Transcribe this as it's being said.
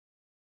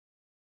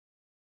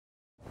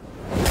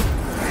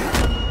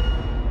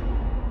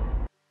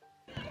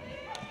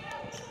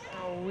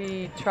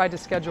We tried to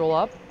schedule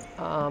up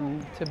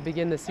to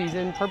begin the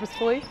season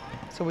purposefully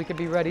so we could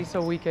be ready,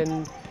 so we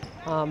can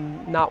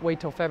not wait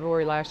till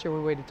February. Last year we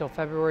waited till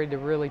February to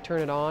really turn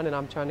it on, and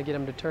I'm trying to get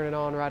them to turn it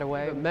on right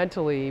away. But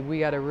mentally, we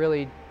got to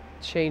really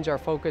change our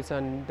focus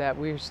on that.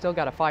 We still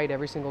got to fight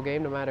every single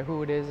game, no matter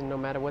who it is and no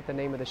matter what the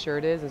name of the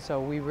shirt is. And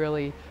so we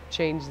really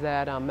changed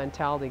that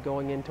mentality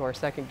going into our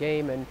second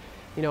game, and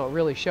it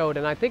really showed.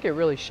 And I think it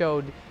really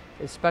showed,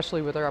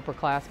 especially with our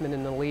upperclassmen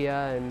and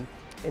Aaliyah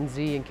and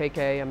Z and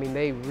KK. I mean,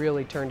 they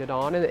really turned it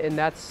on, and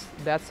that's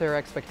their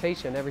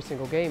expectation every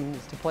single game,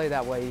 is to play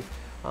that way.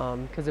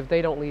 Because if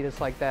they don't lead us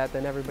like that,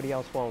 then everybody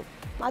else won't.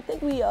 I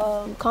think we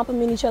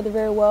complement each other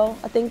very well.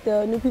 I think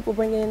the new people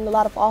bring in a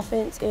lot of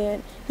offense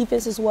and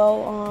defense as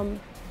well.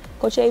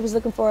 Coach Abe is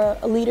looking for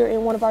a leader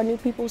in one of our new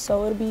people,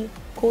 so it'll be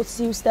cool to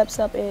see who steps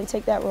up and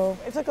take that role.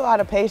 It took a lot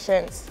of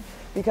patience,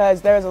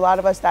 because there was a lot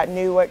of us that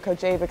knew what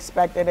Coach Abe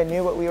expected and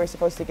knew what we were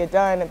supposed to get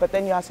done. But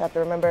then you also have to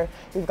remember,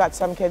 we've got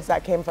some kids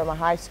that came from a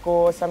high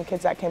school, some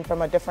kids that came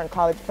from a different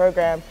college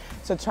program.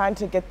 So trying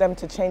to get them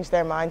to change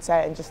their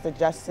mindset and just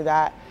adjust to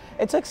that,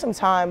 it took some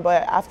time,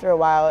 but after a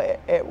while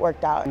it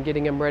worked out. And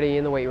getting them ready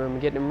in the weight room,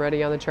 getting them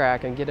ready on the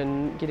track, and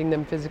getting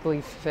them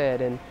physically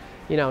fit, and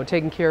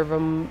taking care of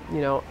them,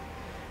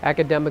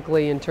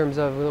 academically, in terms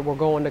of we're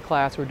going to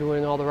class, we're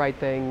doing all the right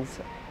things.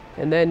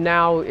 And then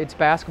now it's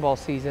basketball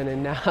season,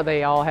 and now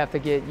they all have to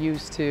get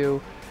used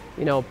to,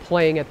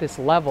 playing at this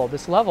level.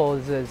 This level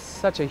is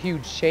such a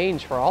huge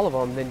change for all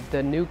of them.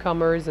 The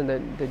newcomers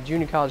and the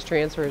junior college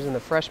transfers and the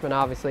freshmen,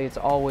 obviously, it's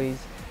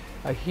always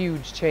a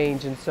huge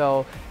change. And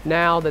so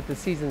now that the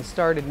season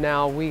started,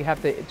 now we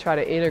have to try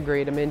to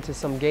integrate them into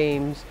some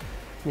games,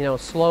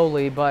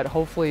 slowly, but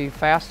hopefully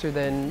faster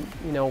than,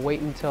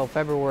 wait until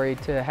February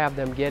to have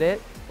them get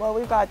it. Well,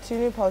 we've got two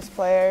new post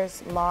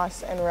players,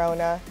 Moss and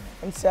Rona,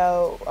 and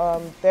so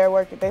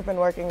they've been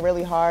working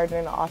really hard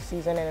in the off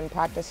season and in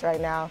practice right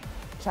now,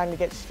 trying to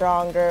get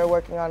stronger,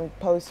 working on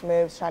post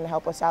moves, trying to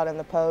help us out in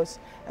the post.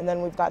 And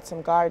then we've got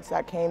some guards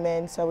that came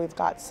in. So we've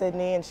got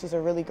Sydney, and she's a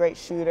really great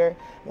shooter.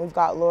 And we've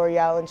got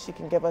L'Oreal, and she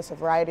can give us a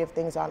variety of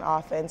things on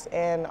offense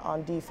and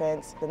on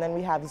defense. And then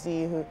we have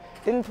Z, who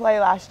didn't play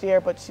last year,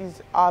 but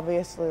she's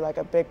obviously like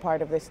a big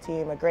part of this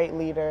team, a great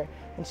leader,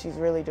 and she's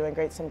really doing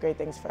some great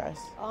things for us.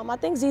 I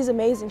think Z's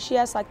amazing. She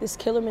has like this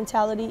killer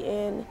mentality,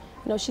 and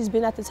she's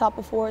been at the top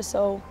before.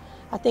 So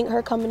I think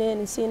her coming in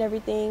and seeing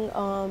everything.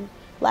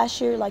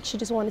 Last year, she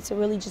just wanted to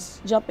really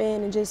just jump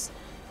in and just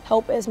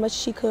help as much as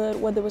she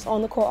could, whether it was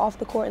on the court, off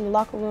the court, in the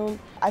locker room.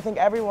 I think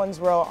everyone's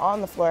role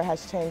on the floor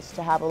has changed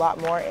to have a lot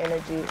more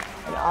energy,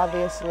 and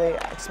obviously,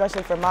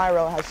 especially for my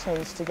role, has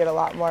changed to get a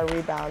lot more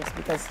rebounds,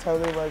 because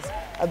Tolu was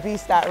a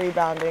beast at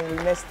rebounding.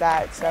 We missed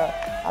that, so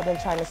I've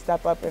been trying to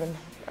step up, and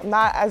I'm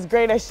not as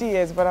great as she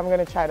is, but I'm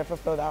going to try to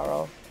fulfill that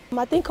role.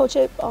 I think Coach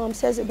Abe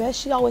says it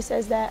best. She always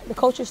says that the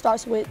culture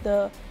starts with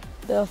the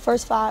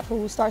first five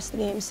who starts the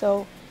game.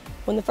 So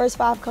when the first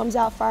five comes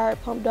out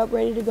fired, pumped up,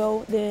 ready to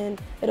go, then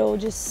it'll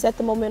just set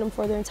the momentum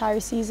for the entire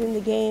season,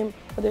 the game,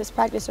 whether it's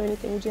practice or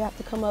anything. We just have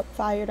to come up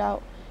fired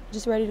out,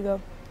 just ready to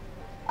go.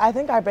 I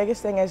think our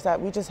biggest thing is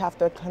that we just have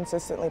to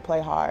consistently play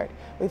hard.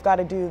 We've got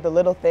to do the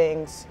little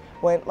things.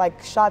 When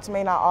shots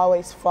may not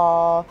always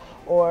fall,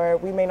 or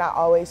we may not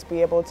always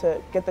be able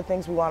to get the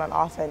things we want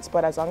on offense,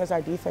 but as long as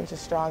our defense is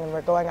strong and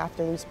we're going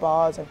after loose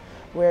balls and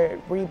we're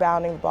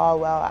rebounding the ball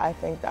well, I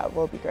think that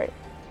will be great.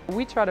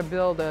 We try to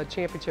build a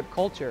championship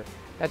culture.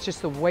 That's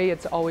just the way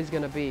it's always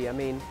going to be.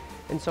 And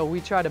so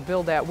we try to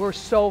build that. We're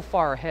so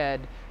far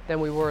ahead than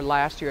we were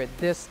last year at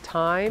this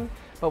time,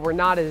 but we're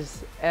not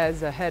as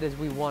ahead as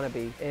we want to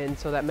be. And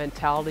so that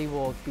mentality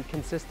will be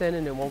consistent,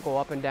 and it won't go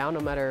up and down, no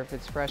matter if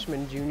it's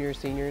freshmen, juniors,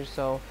 seniors.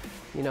 So,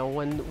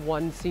 when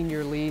one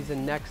senior leaves,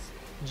 and next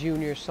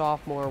junior,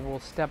 sophomore will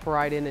step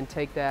right in and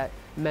take that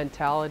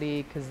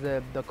mentality, because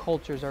the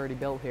culture's already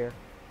built here.